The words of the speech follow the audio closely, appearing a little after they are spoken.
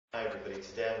Hi everybody,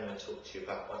 today I'm going to talk to you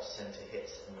about off-centre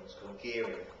hits and what's called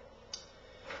gearing.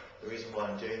 The reason why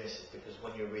I'm doing this is because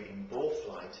when you're reading ball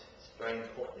flight, it's very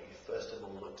important that you first of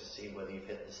all look to see whether you've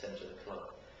hit the centre of the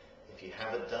club. If you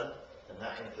haven't done, then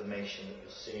that information that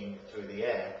you're seeing through the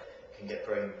air can get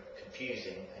very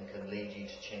confusing and can lead you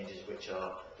to changes which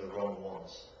are the wrong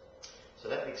ones. So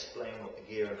let me explain what the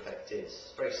gear effect is.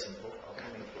 It's very simple. I'll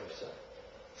come in closer.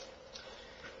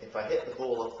 If I hit the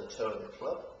ball off the toe of the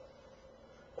club,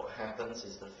 what happens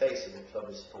is the face of the club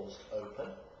is forced open,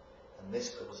 and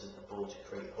this causes the ball to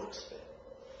create hook spin.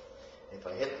 If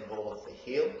I hit the ball off the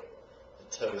heel,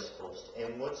 the toe is forced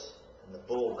inwards, and the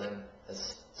ball then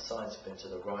has side spin to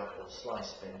the right or slide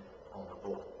spin on the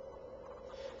ball.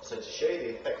 So to show you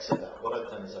the effects of that, what I've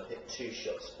done is I've hit two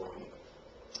shots for you.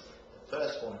 The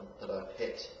first one that I've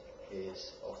hit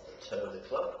is off the toe of the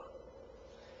club.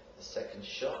 The second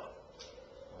shot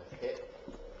I've hit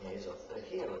is off the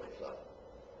heel of the club.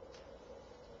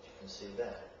 You can see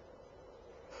there.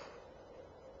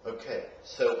 Okay,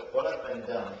 so what I've then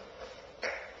done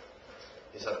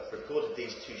is I've recorded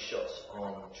these two shots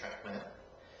on TrackMan,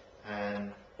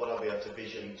 and what I'll be able to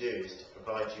visually do is to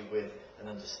provide you with an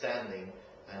understanding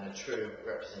and a true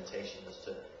representation as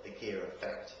to the gear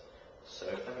effect. So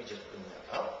let me just bring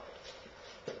that up.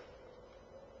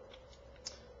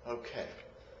 Okay,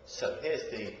 so here's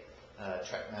the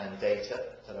TrackMan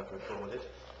data that I've recorded.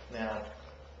 Now,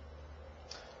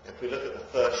 if we look at the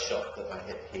first shot that I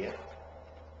hit here,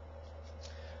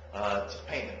 to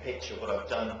paint the picture, what I've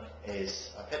done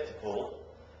is I've hit the ball,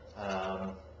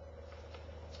 I've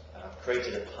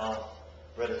created a path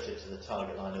relative to the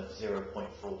target line of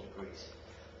 0.4 degrees.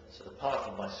 So the path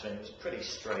of my swing was pretty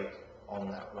straight on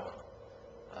that run.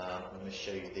 I'm going to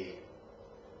show you the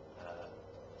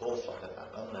ball flight of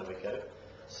that run. There we go.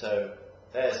 So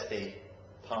there's the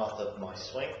path of my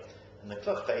swing. And the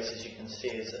club face, as you can see,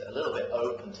 is a little bit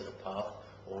open to the path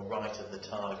or right of the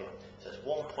target. So it's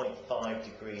 1.5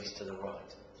 degrees to the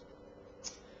right.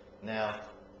 Now,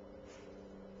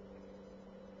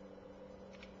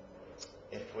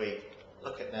 if we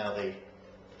look at now the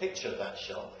picture of that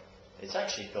shot, it's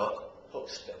actually got hook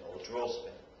spin or draw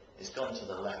spin. It's gone to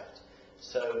the left.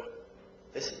 So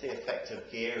this is the effect of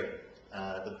gearing.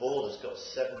 The ball has got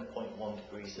 7.1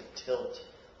 degrees of tilt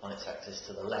on its axis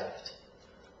to the left.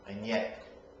 And yet,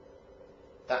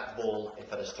 that ball,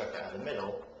 if it had struck out of the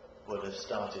middle, would have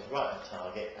started right at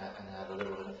target and had a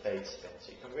little bit of fade spin.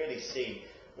 So you can really see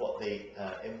what the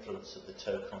influence of the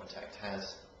toe contact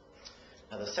has.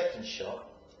 Now the second shot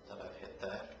that I've hit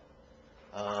there,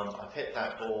 I've hit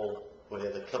that ball with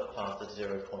a club path of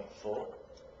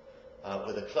 0.4,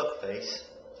 with a club face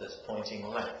that's pointing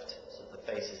left, so the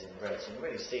face is in red. So you can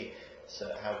really see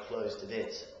how closed it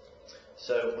is.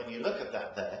 So when you look at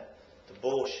that there, the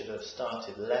ball should have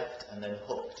started left and then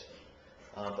hooked.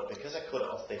 But because I caught it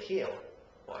off the heel,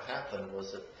 what happened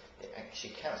was that it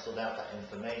actually cancelled out that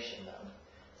information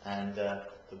and the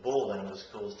ball then was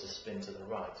caused to spin to the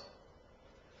right.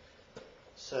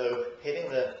 So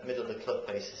hitting the middle of the club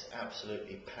face is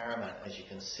absolutely paramount, as you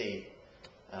can see,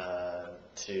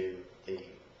 to the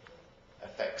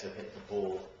effect of hitting the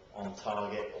ball on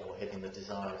target or hitting the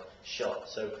desired shot.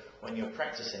 So when you're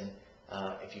practicing,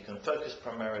 if you can focus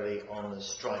primarily on the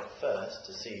strike first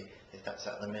to see if that's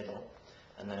at the middle,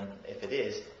 and then if it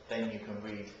is, then you can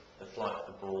read the flight of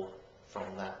the ball from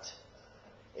that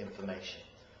information.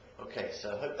 Okay,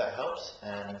 so I hope that helps,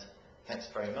 and thanks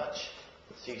very much.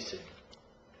 See you soon.